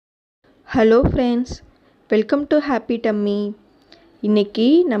Hello friends, welcome to happy dummy. இன்றைக்கி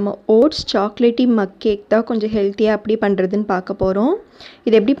நம்ம oats chocolatey மக் cake தான் கொஞ்சம் ஹெல்த்தியாக எப்படி பண்ணுறதுன்னு பார்க்க போகிறோம்.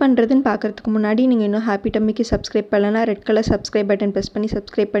 இது எப்படி பண்ணுறதுன்னு பார்க்குறதுக்கு முன்னாடி நீங்கள் இன்னும் ஹாப்பி டம்மிக்கு சப்ஸ்கிரைப் பண்ணலன்னா red colour subscribe button press பண்ணி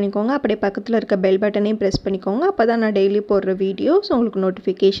சப்ஸ்கிரைப் பண்ணிக்கோங்க. அப்படியே பக்கத்தில் இருக்க பெல் பட்டனையும் ப்ரெஸ் பண்ணிக்கோங்க. அப்போ தான் நான் டெய்லி போடுற வீடியோஸ் உங்களுக்கு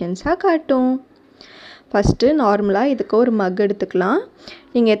நோட்டிஃபிகேஷன்ஸாக காட்டும். ஃபஸ்ட்டு நார்மலாக இதுக்கு ஒரு மக் எடுத்துக்கலாம்.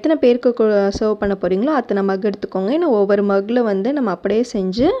 நீங்கள் எத்தனை பேருக்கு சர்வ் பண்ண போகிறீங்களோ அத்தனை மக் எடுத்துக்கோங்க. ஏன்னா ஒவ்வொரு மக்கில் நம்ம அப்படியே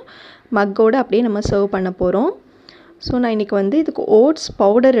செஞ்சு மக்கோடு அப்படியே நம்ம சர்வ் பண்ண போகிறோம். ஸோ நான் இன்றைக்கி இதுக்கு ஓட்ஸ்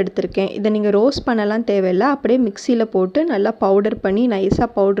பவுடர் எடுத்திருக்கேன். இதை நீங்கள் ரோஸ்ட் பண்ணலாம் தேவையில்லை, அப்படியே மிக்சியில் போட்டு நல்லா பவுடர் பண்ணி நைஸாக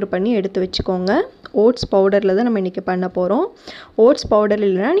பவுடர் பண்ணி எடுத்து வச்சுக்கோங்க. ஓட்ஸ் பவுடரில் தான் நம்ம இன்றைக்கி பண்ண போகிறோம். ஓட்ஸ் பவுடர்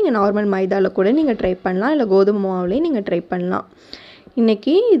இல்லைனா நீங்கள் நார்மல் மைதாவில் கூட நீங்கள் ட்ரை பண்ணலாம், இல்லை கோதுமை மாவுலேயும் நீங்கள் ட்ரை பண்ணலாம்.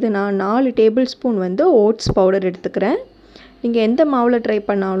 இன்றைக்கி இது நான் 4 டேபிள் ஸ்பூன் ஓட்ஸ் பவுடர் எடுத்துக்கிறேன். நீங்கள் எந்த மாவில் ட்ரை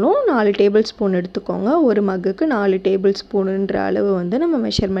பண்ணாலும் 4 டேபிள் ஸ்பூன் எடுத்துக்கோங்க. ஒரு மக்குக்கு 4 டேபிள் ஸ்பூனுன்ற அளவு நம்ம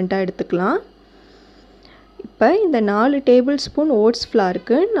மெஷர்மெண்ட்டாக எடுத்துக்கலாம். இப்போ இந்த 4 டேபிள் ஸ்பூன் ஓட்ஸ்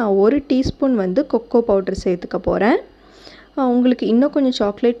ஃப்ளாருக்கு நான் 1 டீஸ்பூன் கொக்கோ பவுடர் சேர்த்துக்க போகிறேன். உங்களுக்கு இன்னும் கொஞ்சம்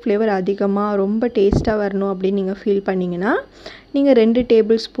சாக்லேட் ஃப்ளேவர் அதிகமாக ரொம்ப டேஸ்ட்டாக வரணும் அப்படின்னு நீங்கள் ஃபீல் பண்ணிங்கன்னா நீங்கள் 2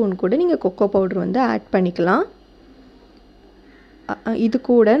 டேபிள் ஸ்பூன் கூட நீங்கள் கொக்கோ பவுடர் ஆட் பண்ணிக்கலாம். இது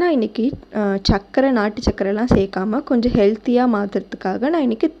கூட நான் இன்றைக்கி சர்க்கரை, நாட்டு சர்க்கரைலாம் சேர்க்காமல் கொஞ்சம் ஹெல்த்தியாக மாற்றுறதுக்காக நான்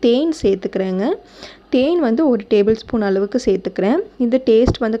இன்றைக்கி தேன் சேர்த்துக்கிறேங்க. தேன் 1 டேபிள் ஸ்பூன் அளவுக்கு சேர்த்துக்கிறேன். இந்த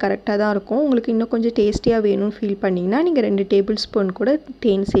டேஸ்ட் கரெக்டாக தான் இருக்கும். உங்களுக்கு இன்னும் கொஞ்சம் டேஸ்டியாக வேணும்னு ஃபீல் பண்ணிங்கன்னா நீங்கள் 2 டேபிள் ஸ்பூன் கூட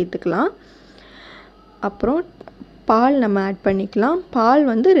தேன் சேர்த்துக்கலாம். அப்புறம் பால் நம்ம ஆட் பண்ணிக்கலாம்.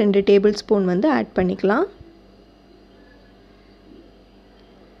 பால் 2 டேபிள் ஸ்பூன் ஆட் பண்ணிக்கலாம்.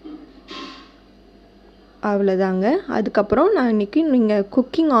 அவ்வளோதாங்க. அதுக்கப்புறம் நான் இன்றைக்கி நீங்கள்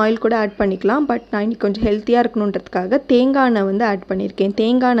குக்கிங் ஆயில் கூட ஆட் பண்ணிக்கலாம். பட் நான் இன்றைக்கி கொஞ்சம் ஹெல்த்தியாக இருக்கணுன்றதுக்காக தேங்காய் எண்ணெய் ஆட் பண்ணியிருக்கேன்.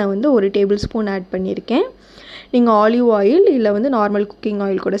 தேங்காய் எண்ணெய் 1 டேபிள் ஸ்பூன் ஆட் பண்ணியிருக்கேன். நீங்கள் ஆலிவ் ஆயில் இல்லை நார்மல் குக்கிங்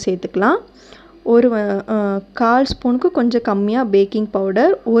ஆயில் கூட சேர்த்துக்கலாம். ஒரு 1/4 ஸ்பூனுக்கு கொஞ்சம் கம்மியாக பேக்கிங்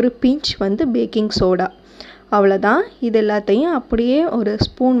பவுடர், ஒரு பிஞ்ச் பேக்கிங் சோடா. அவ்வளோதான். இது எல்லாத்தையும் அப்படியே ஒரு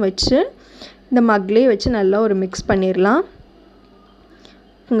ஸ்பூன் வச்சு இந்த மக்லேயே வச்சு நல்லா ஒரு மிக்ஸ் பண்ணிடலாம்.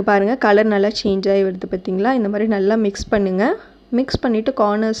 இங்கே பாருங்கள், கலர் நல்லா சேஞ்ச் ஆகி வருது பார்த்திங்களா? இந்த மாதிரி நல்லா மிக்ஸ் பண்ணுங்கள். மிக்ஸ் பண்ணிவிட்டு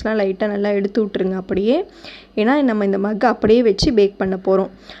கார்னர்ஸ்லாம் லைட்டாக நல்லா எடுத்து விட்ருங்க அப்படியே. ஏன்னா நம்ம இந்த மக் அப்படியே வச்சு பேக் பண்ண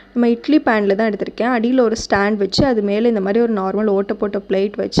போகிறோம். நம்ம இட்லி பேனில் தான் எடுத்திருக்கேன். அடியில் ஒரு ஸ்டாண்ட் வச்சு அது மேலே இந்த மாதிரி ஒரு நார்மல் ஓட்டை போட்ட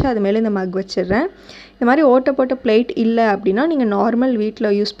பிளேட் வச்சு அது மேலே இந்த மக் வச்சிடுறேன். இந்த மாதிரி ஓட்டை போட்ட பிளேட் இல்லை அப்படின்னா நீங்கள் நார்மல்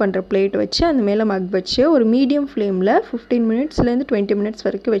வீட்டில் யூஸ் பண்ணுற பிளேட் வச்சு அந்த மேலே மக் வச்சு ஒரு மீடியம் ஃப்ளேமில் 15 மினிட்ஸ்லேருந்து 20 மினிட்ஸ்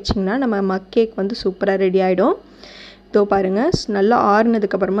வரைக்கும் வச்சிங்கன்னா நம்ம மக் கேக் சூப்பராக ரெடி ஆகிடும். இதோ பாருங்கள், நல்லா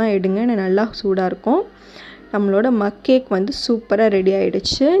ஆறுனதுக்கப்புறமா எடுங்க, நல்லா சூடாக இருக்கும். நம்மளோட மக் கேக் சூப்பராக ரெடி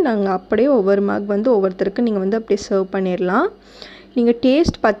ஆகிடுச்சு. நாங்கள் அப்படியே ஒவ்வொரு மக் ஒவ்வொருத்தருக்கு நீங்கள் அப்படியே சர்வ் பண்ணிடலாம். நீங்கள்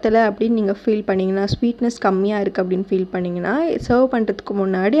டேஸ்ட் பத்தலை அப்படின்னு நீங்கள் ஃபீல் பண்ணிங்கன்னா, ஸ்வீட்னஸ் கம்மியாக இருக்குது அப்படின்னு ஃபீல் பண்ணிங்கன்னா சர்வ் பண்ணுறதுக்கு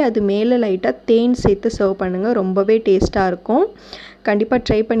முன்னாடி அது மேலே லைட்டாக தேன் சேர்த்து சர்வ் பண்ணுங்கள். ரொம்பவே டேஸ்ட்டாக இருக்கும். கண்டிப்பாக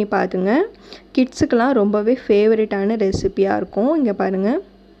ட்ரை பண்ணி பார்த்துங்க. கிட்ஸுக்கெலாம் ரொம்பவே ஃபேவரட்டான ரெசிபியாக இருக்கும். இங்கே பாருங்கள்,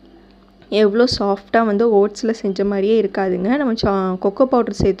 எவ்வளோ சாஃப்டாக ஓட்ஸில் செஞ்ச மாதிரியே இருக்காதுங்க. நம்ம கொக்கோ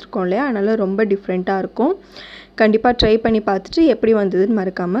பவுடர் சேர்த்துருக்கோம் இல்லையா, அதனால் ரொம்ப டிஃப்ரெண்ட்டாக இருக்கும். கண்டிப்பாக ட்ரை பண்ணி பார்த்துட்டு எப்படி வந்ததுன்னு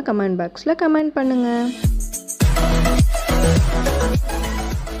மறக்காமல் கமெண்ட் பாக்ஸில் கமெண்ட் பண்ணுங்கள்.